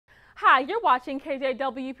Hi, you're watching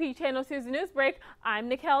KJWP Channel 2's NewsBreak. I'm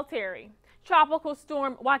Nicole Terry. Tropical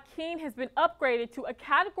storm Joaquin has been upgraded to a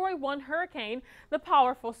Category 1 hurricane. The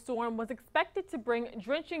powerful storm was expected to bring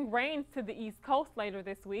drenching rains to the East Coast later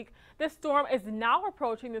this week. The storm is now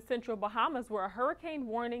approaching the central Bahamas, where a hurricane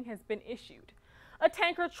warning has been issued. A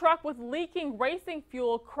tanker truck with leaking racing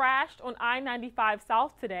fuel crashed on I-95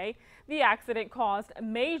 South today. The accident caused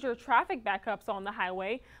major traffic backups on the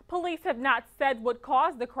highway. Police have not said what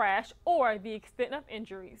caused the crash or the extent of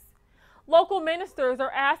injuries. Local ministers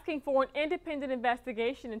are asking for an independent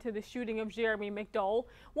investigation into the shooting of Jeremy McDowell.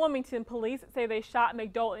 Wilmington police say they shot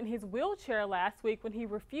McDowell in his wheelchair last week when he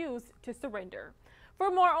refused to surrender.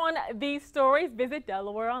 For more on these stories, visit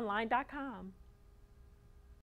DelawareOnline.com.